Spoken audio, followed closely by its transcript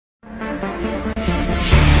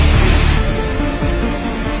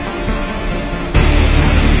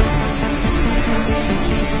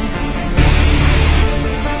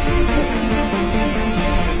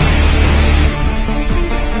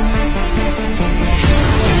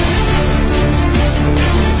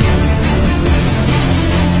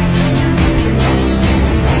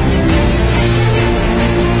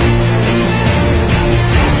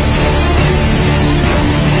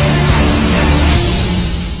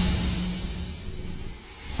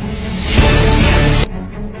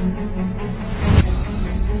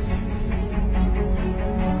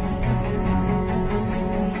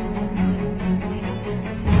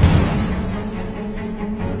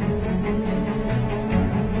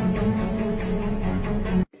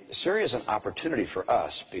Syria is an opportunity for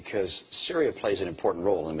us because Syria plays an important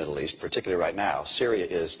role in the Middle East, particularly right now. Syria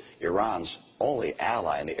is Iran's only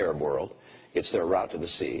ally in the Arab world. It's their route to the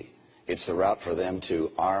sea. It's the route for them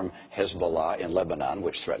to arm Hezbollah in Lebanon,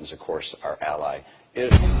 which threatens, of course, our ally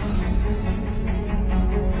Israel.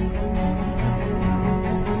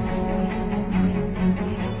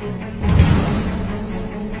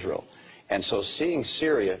 And so seeing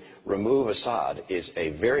Syria remove Assad is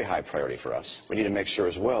a very high priority for us. We need to make sure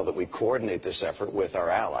as well that we coordinate this effort with our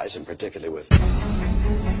allies, and particularly with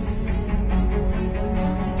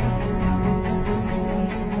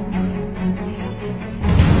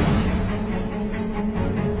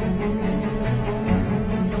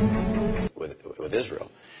Israel.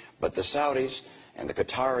 But the Saudis and the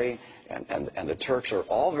Qatari and the Turks are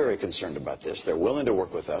all very concerned about this. They're willing to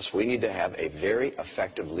work with us. We need to have a very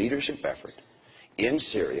effective leadership effort in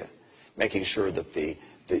Syria, making sure that the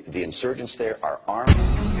insurgents there are armed.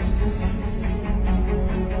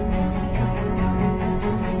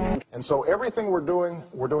 And so everything we're doing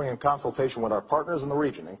in consultation with our partners in the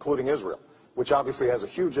region, including Israel, which obviously has a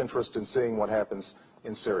huge interest in seeing what happens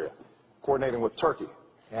in Syria, coordinating with Turkey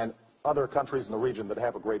and other countries in the region that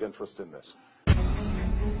have a great interest in this.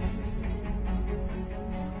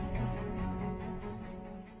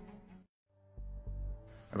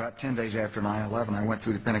 About 10 days after 9/11, I went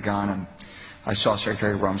through the Pentagon and I saw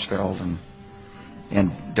Secretary Rumsfeld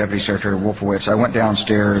and Deputy Secretary Wolfowitz. I went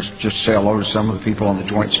downstairs just to say hello to some of the people on the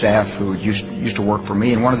joint staff who used to work for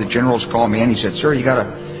me, and one of the generals called me and he said, "Sir, you got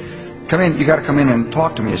to come in and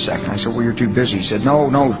talk to me a second." I said, "Well, you're too busy." He said, "No."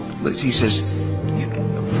 He says,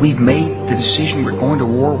 "We've made the decision. We're going to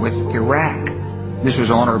war with Iraq." This was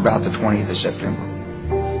on or about the 20th of September.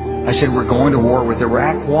 I said, "We're going to war with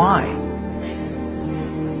Iraq. Why?"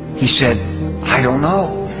 He said, "I don't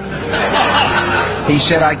know." He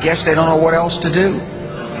said, "I guess they don't know what else to do."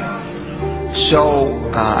 So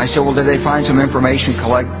I said, "Well, did they find some information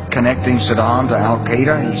connecting Saddam to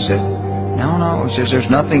Al-Qaeda?" He said, No. He says,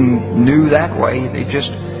 "There's nothing new that way. They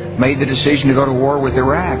just made the decision to go to war with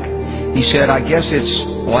Iraq." He said, "I guess it's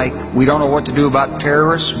like we don't know what to do about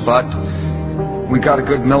terrorists, but we got a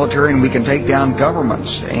good military and we can take down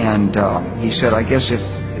governments." And he said, "I guess if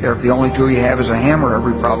the only tool you have is a hammer,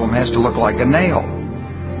 every problem has to look like a nail."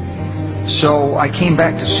 So I came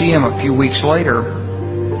back to see him a few weeks later,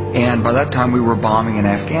 and by that time we were bombing in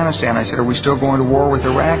Afghanistan. I said, "Are we still going to war with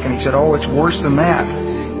Iraq?" And he said, "Oh, it's worse than that."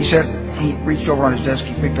 He said, he reached over on his desk,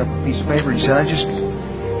 he picked up a piece of paper, he said,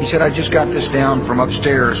 I just got this down from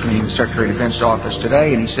upstairs, meaning the Secretary of Defense's office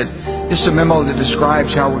today, and he said, "This is a memo that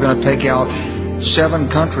describes how we're going to take out 7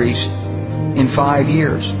 countries in 5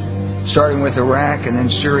 years, starting with Iraq and then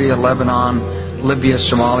Syria, Lebanon, Libya,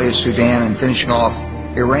 Somalia, Sudan, and finishing off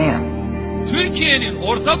Iran." Türkiye'nin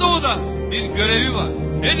Orta Doğu'da bir görevi var.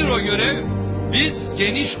 Nedir o görev? Biz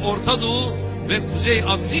geniş Orta Doğu ve Kuzey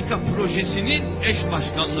Afrika projesinin eş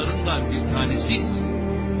başkanlarından bir tanesiyiz.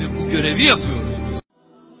 Ve bu görevi yapıyoruz biz.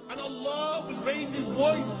 And Allah will raise his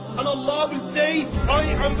voice and Allah will say, "I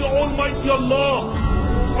am the Almighty Allah.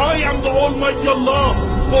 I am the Almighty Allah.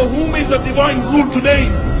 For whom is the divine rule today?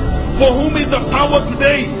 For whom is the power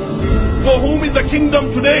today? For whom is the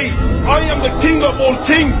kingdom today? I am the King of all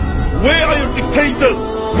kings. Where are your dictators?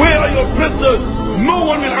 Where are your oppressors? No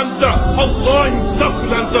one will answer. Allah himself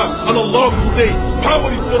will answer. And Allah will say,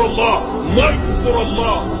 power is for Allah. Might is for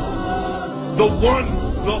Allah. The one,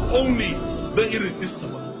 the only, the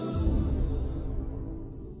irresistible.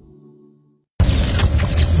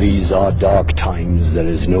 These are dark times, there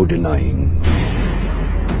is no denying.